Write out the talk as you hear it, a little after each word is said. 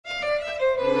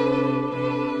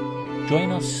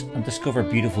Join us and discover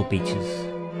beautiful beaches,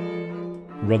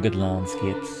 rugged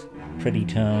landscapes, pretty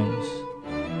towns,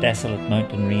 desolate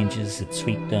mountain ranges that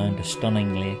sweep down to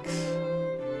stunning lakes,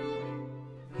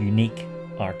 unique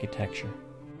architecture,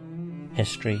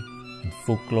 history and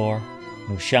folklore,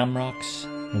 no shamrocks,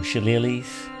 no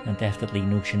shillelaghs, and definitely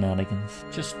no shenanigans,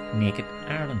 just naked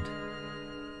Ireland.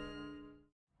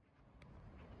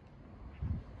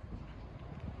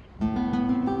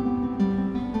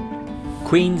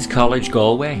 Queen's Collage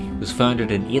Galway was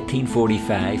founded in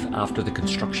 1845 after the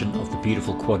construction of the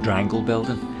beautiful quadrangle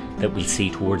building that we'll see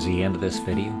towards the end of this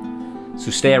video, so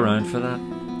stay around for that.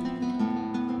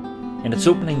 In its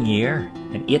opening year,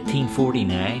 in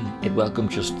 1849, it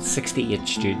welcomed just 68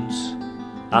 students,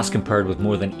 as compared with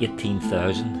more than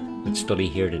 18,000 that study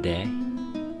here today.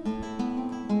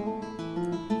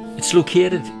 It's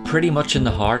located pretty much in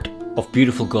the heart of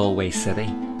beautiful Galway city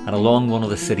and along one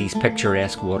of the city's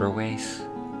picturesque waterways.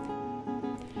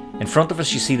 In front of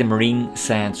us you see the Marine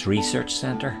Science Research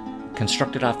Centre,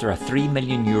 constructed after a €3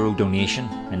 million donation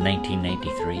in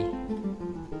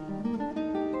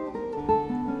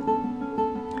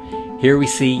 1993. Here we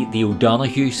see the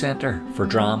O'Donoghue Centre for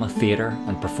Drama, Theatre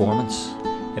and Performance.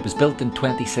 It was built in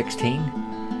 2016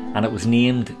 and it was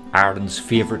named Ireland's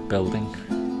favourite building.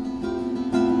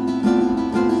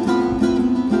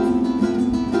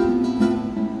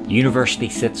 The university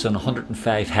sits on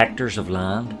 105 hectares of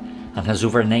land and has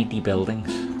over 90 buildings.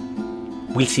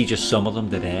 We'll see just some of them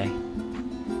today.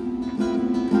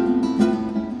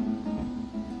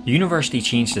 The university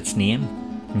changed its name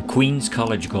from Queen's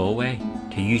College Galway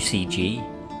to UCG,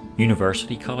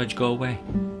 University College Galway,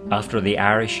 after the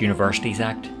Irish Universities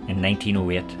Act in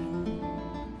 1908.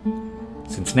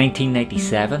 Since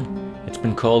 1997, it's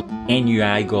been called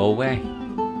NUI Galway,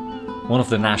 one of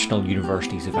the national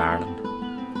universities of Ireland.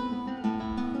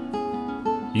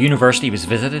 The university was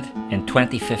visited in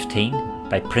 2015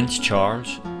 by Prince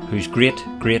Charles, whose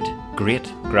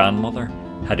great-great-great-grandmother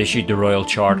had issued the royal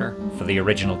charter for the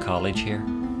original college here.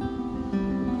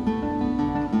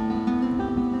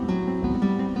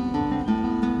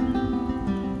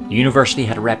 The university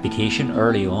had a reputation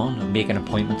early on of making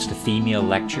appointments to female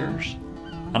lecturers,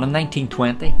 and in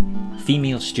 1920,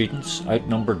 female students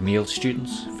outnumbered male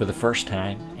students for the first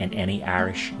time in any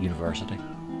Irish university.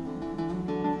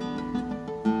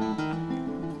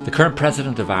 The current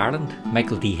President of Ireland,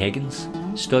 Michael D. Higgins,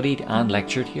 studied and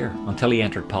lectured here until he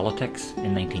entered politics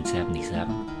in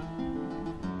 1977.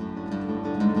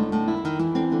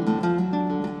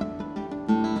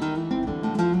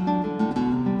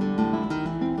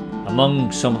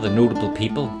 Among some of the notable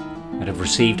people that have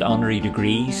received honorary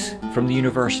degrees from the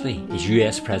university is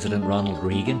US President Ronald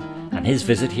Reagan, and his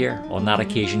visit here on that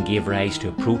occasion gave rise to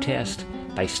a protest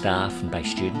by staff and by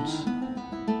students.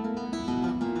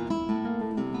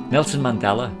 Nelson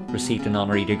Mandela received an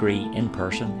honorary degree in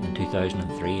person in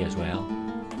 2003 as well.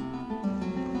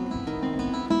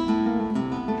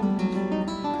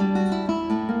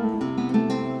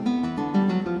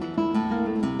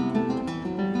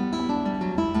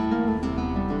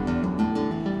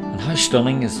 And how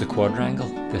stunning is the quadrangle,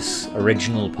 this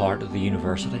original part of the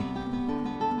university?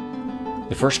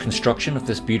 The first construction of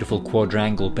this beautiful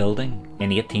quadrangle building in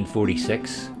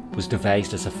 1846 was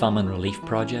devised as a famine relief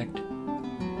project.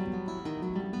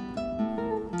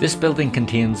 This building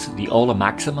contains the Aula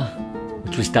Maxima,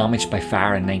 which was damaged by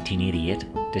fire in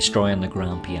 1988, destroying the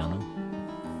grand piano.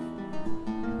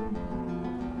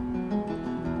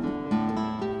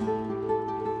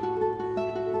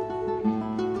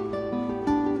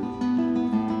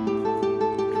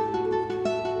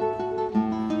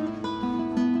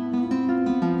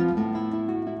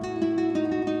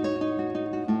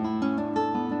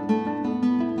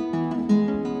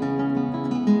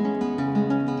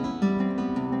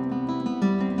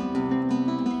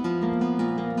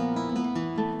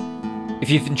 If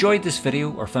you've enjoyed this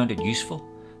video or found it useful,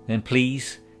 then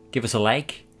please give us a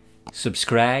like,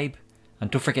 subscribe,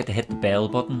 and don't forget to hit the bell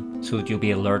button so that you'll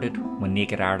be alerted when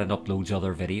Naked Ireland uploads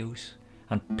other videos.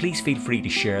 And please feel free to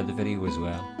share the video as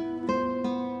well.